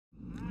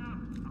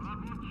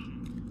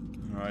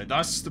Alright,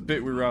 that's the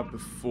bit we were at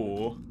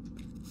before.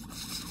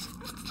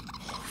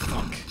 Oh,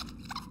 fuck.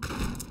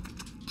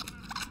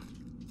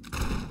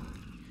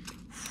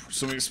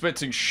 So I'm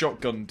expecting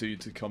Shotgun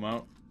Dude to come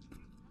out.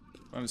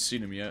 I haven't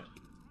seen him yet.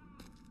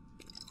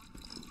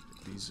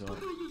 These are...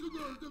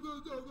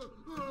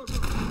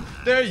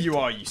 There you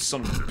are, you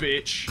son of a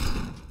bitch!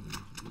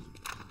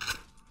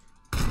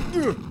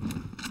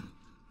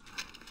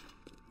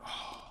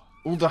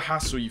 All the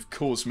hassle you've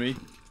caused me.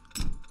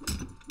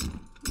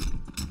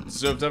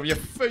 Deserve to have your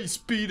face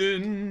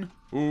beaten.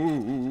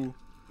 Ooh.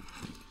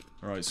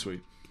 Alright,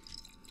 sweet.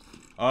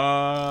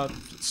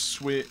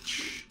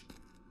 Switch.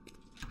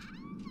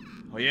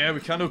 Oh yeah, we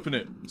can open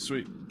it.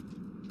 Sweet.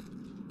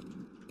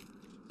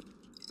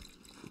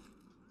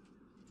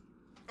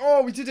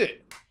 Oh, we did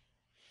it!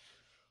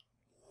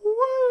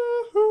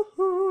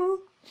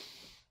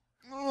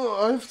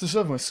 Oh, I have to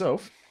serve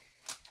myself.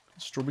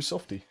 Strawberry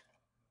softie.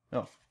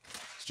 Oh,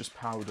 it's just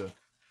powder.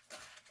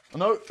 Oh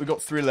no, we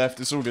got 3 left.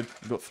 It's all good.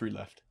 We got 3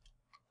 left.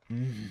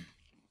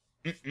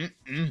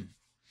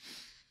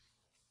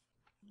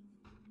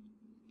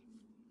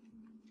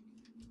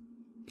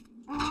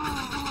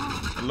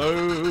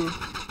 Hello.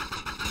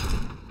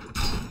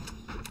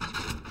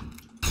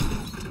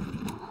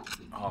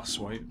 Oh,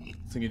 sweet.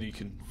 Thinking he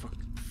can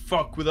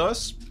fuck with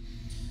us.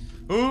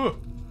 Oh,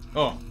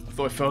 I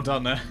thought I fell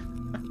down there.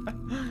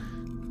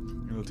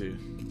 Oh dear.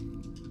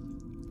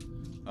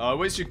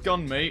 Where's your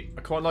gun, mate?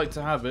 I quite like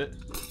to have it.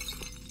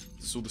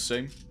 It's all the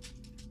same.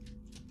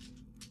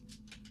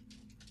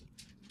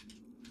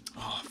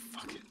 Oh,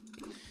 fuck it.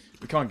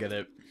 We can't get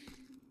it.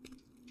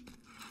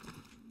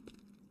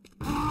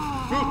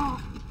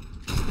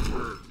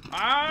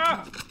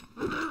 Ah!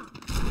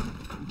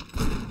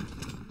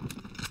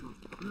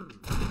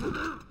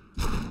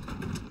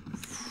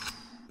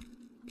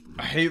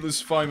 I hate those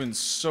firemen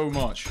so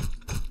much.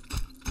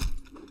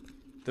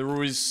 They're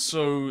always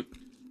so...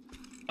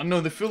 I don't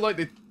know, they feel like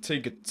they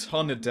take a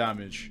ton of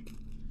damage.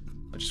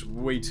 Just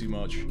way too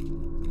much.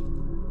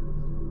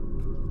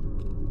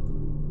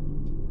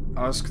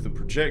 Ask the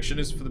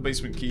projectionist for the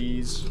basement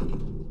keys.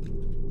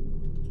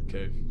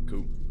 Okay,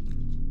 cool.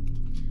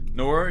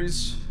 No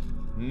worries.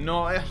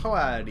 No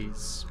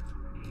worries.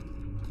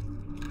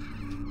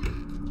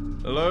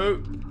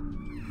 Hello?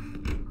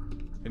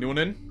 Anyone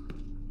in?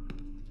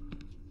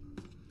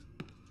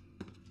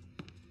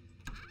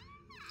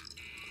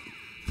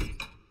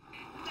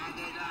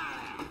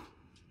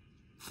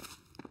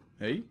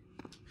 Hey?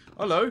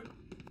 Hello?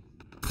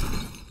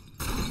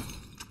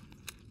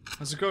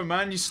 How's it going,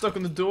 man? You stuck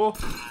on the door?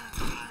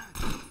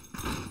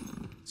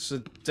 It's a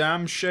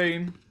damn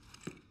shame.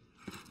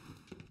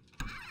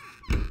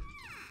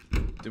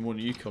 Didn't want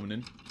you coming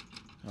in.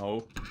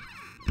 Oh.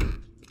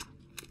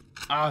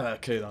 Ah,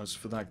 okay, that was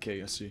for that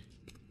gate, I see.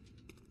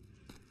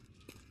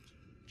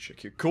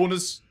 Check your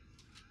corners.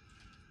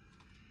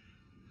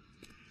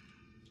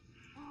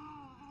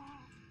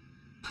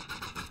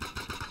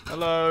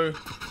 Hello.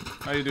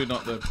 How you doing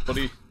up there,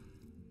 buddy?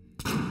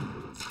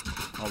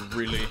 Oh,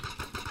 really?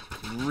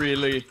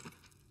 Really?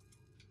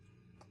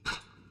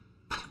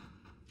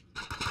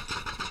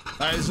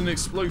 That is an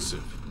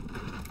explosive.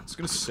 I was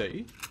gonna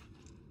say.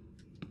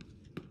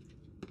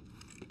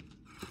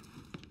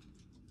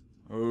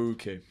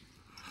 Okay.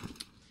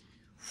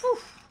 Whew.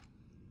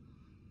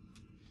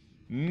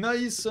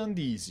 Nice and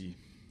easy.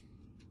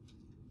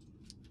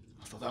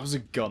 I thought that was a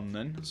gun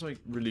then. I was like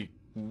really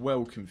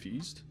well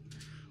confused.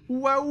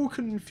 Well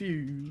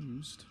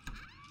confused.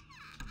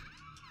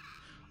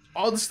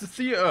 Oh, this is the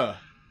theater.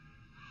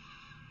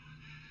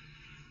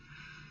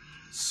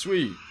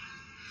 Sweet.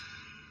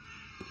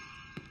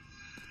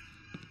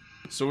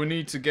 So we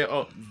need to get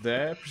up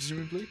there,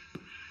 presumably?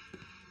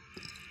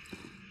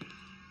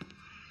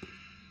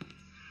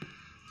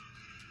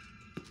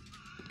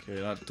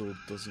 Okay, that door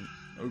doesn't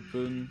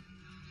open.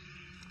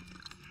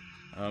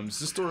 Is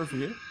this door over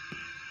here?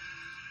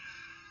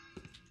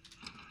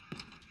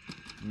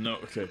 No,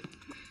 okay.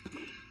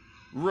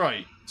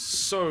 Right,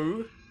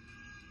 so...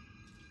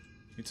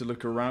 Need to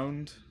look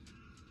around.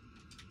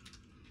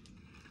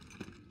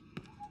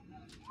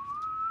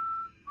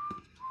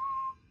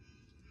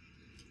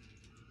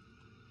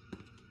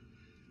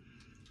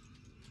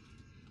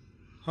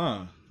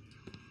 Huh.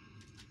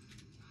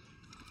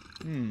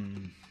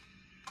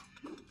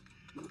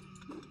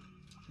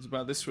 It's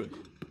about this way.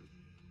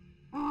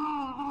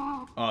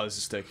 Oh, there's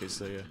a staircase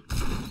there, yeah.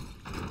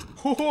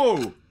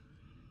 Ho-ho!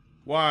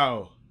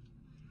 Wow.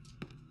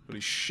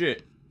 Holy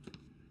shit.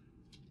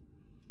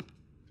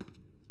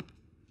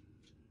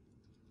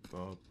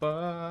 Oh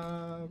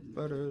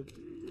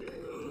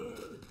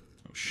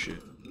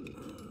shit.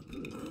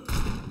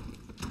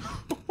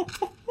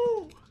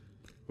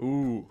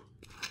 Ooh.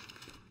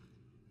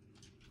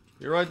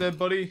 You right there,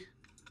 buddy?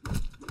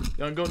 You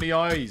haven't got any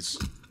eyes.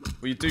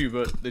 Well, you do,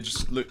 but they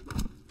just look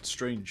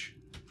strange.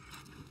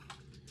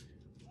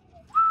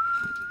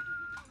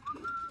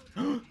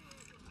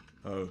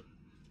 Oh.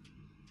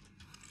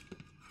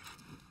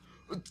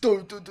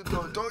 Don't,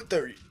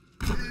 there he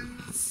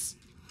is.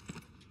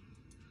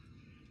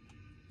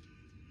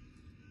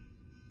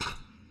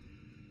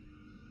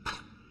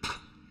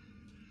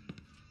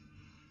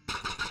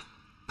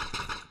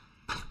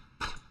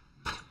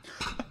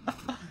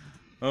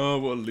 Oh,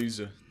 what a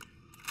loser.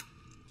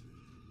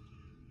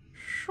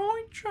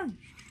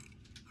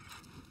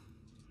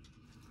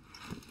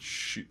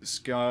 Shoot this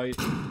guy.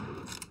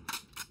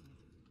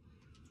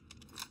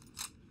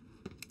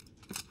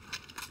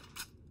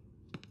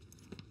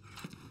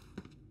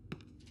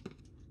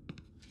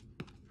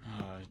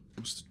 I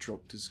must have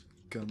dropped his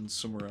gun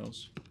somewhere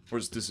else. Or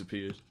it's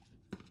disappeared.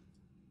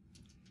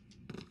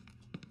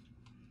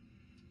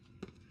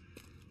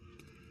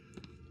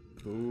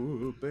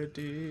 Oh,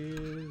 Betty,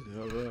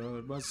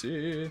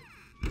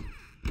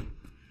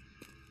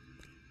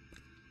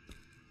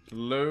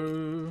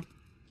 hello?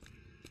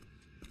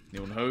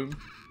 Anyone home?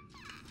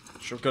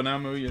 Shotgun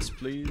ammo, yes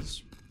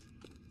please.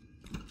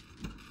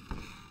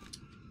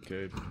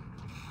 Okay.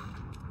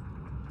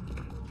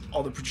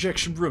 Oh, the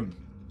projection room.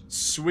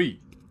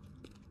 Sweet.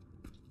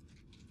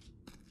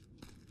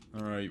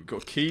 Alright, we've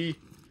got a key.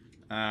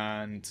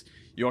 And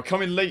you are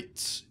coming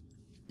late.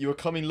 You are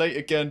coming late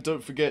again.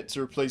 Don't forget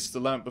to replace the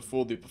lamp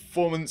before the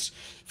performance.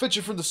 Fetch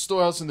it from the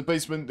storehouse in the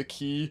basement. The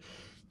key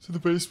to the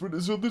basement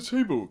is on the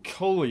table.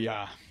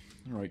 Kolya.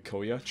 Alright,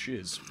 Kolya.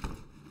 Cheers.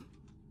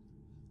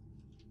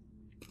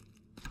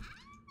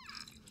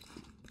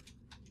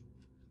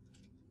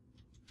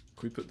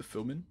 Can we put the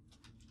film in?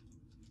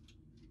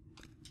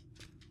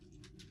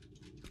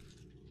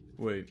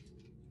 Wait.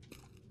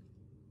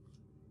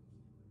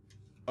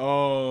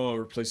 Oh,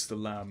 replace the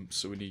lamp,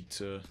 so we need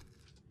to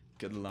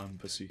get the lamp,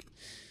 pussy.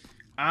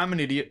 I'm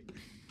an idiot.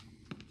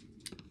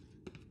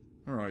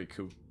 Alright,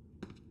 cool.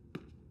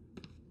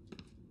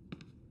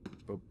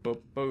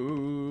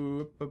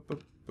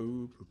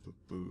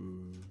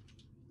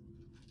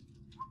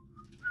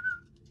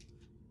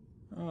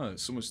 Oh,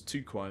 it's almost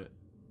too quiet.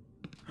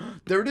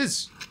 There it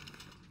is!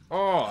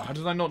 Oh, how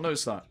did I not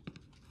notice that?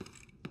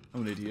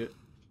 I'm an idiot.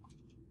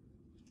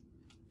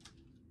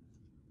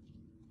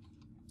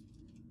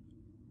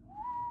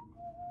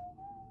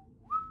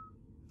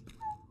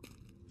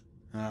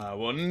 Ah,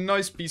 what a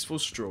nice peaceful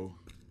stroll.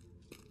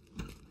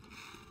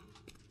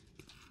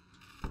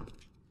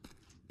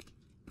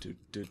 Do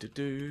do do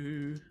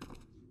do.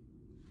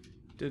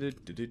 Do do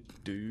do do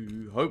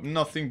do. Hope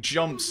nothing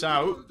jumps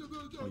out.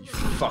 Oh, you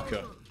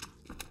fucker.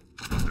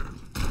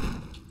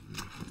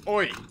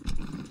 Oi!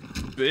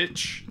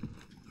 Bitch.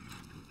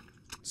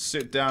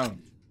 Sit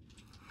down.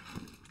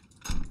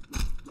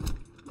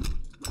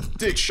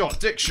 Dick shot,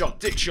 dick shot,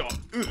 dick shot.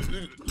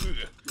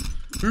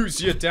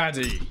 Who's your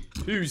daddy?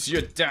 Who's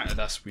your dad?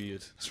 That's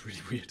weird. That's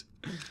really weird.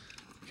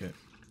 Okay.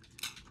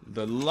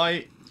 The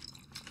light.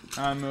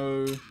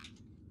 Ammo.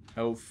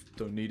 Health.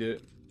 Don't need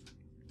it.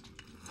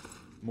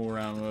 More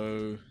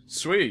ammo.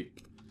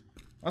 Sweet.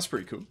 That's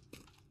pretty cool.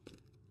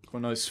 Quite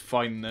a nice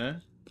find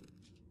there.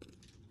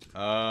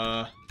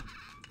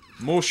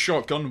 More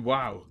shotgun.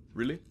 Wow.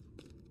 Really?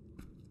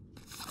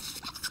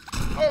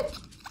 Oh!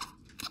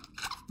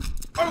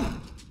 Oh!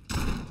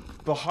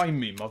 Behind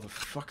me,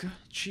 motherfucker.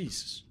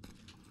 Jesus.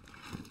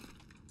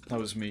 That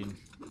was mean.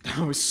 That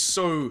was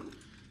so...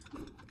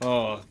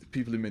 Oh, the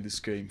people who made this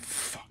game.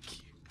 Fuck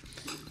you.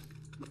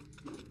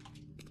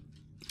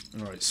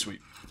 Alright,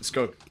 sweet. Let's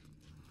go.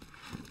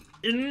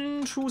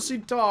 Into the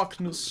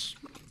darkness.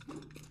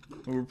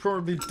 We'll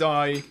probably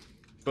die,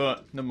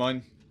 but never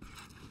mind.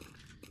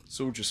 It's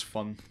all just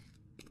fun.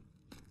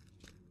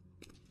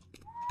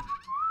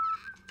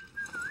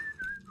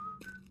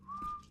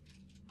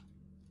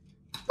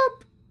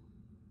 Boop.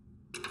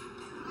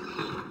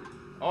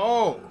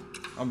 Oh!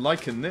 I'm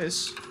liking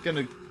this.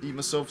 Gonna eat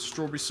myself a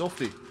strawberry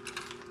softie.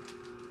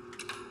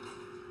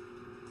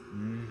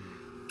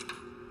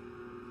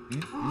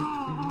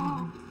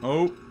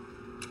 Oh.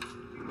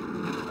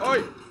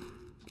 Oi!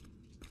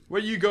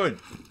 Where you going?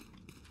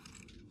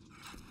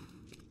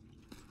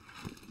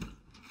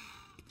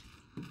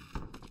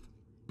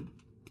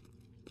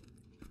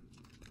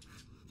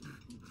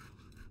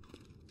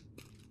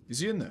 Is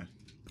he in there?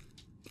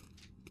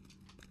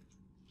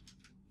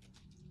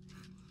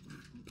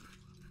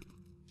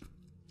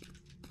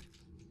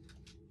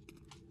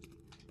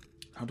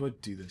 How do I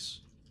do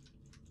this?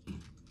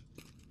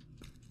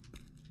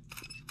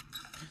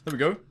 There we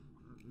go.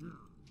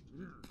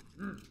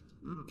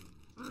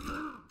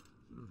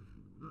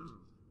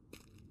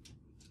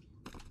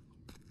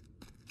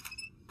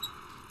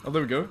 Oh,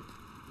 there we go.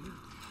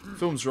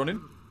 Film's running.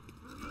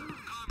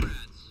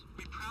 Comrades,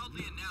 we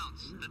proudly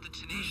announce that the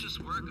tenacious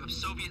work of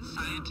Soviet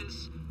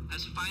scientists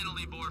has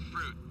finally bore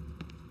fruit.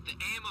 The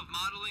aim of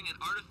modeling an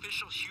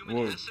artificial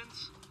human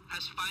essence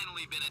has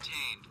finally been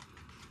attained.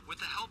 With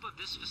the help of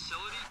this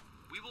facility,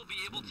 we will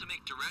be able to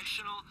make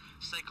directional,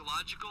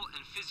 psychological,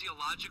 and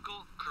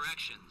physiological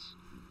corrections.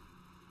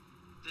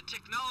 The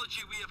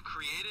technology we have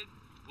created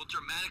will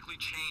dramatically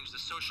change the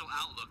social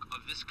outlook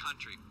of this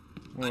country.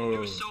 A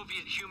new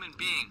Soviet human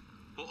being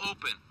will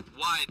open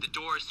wide the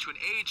doors to an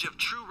age of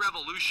true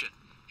revolution,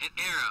 an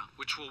era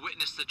which will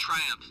witness the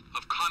triumph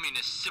of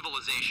communist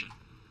civilization.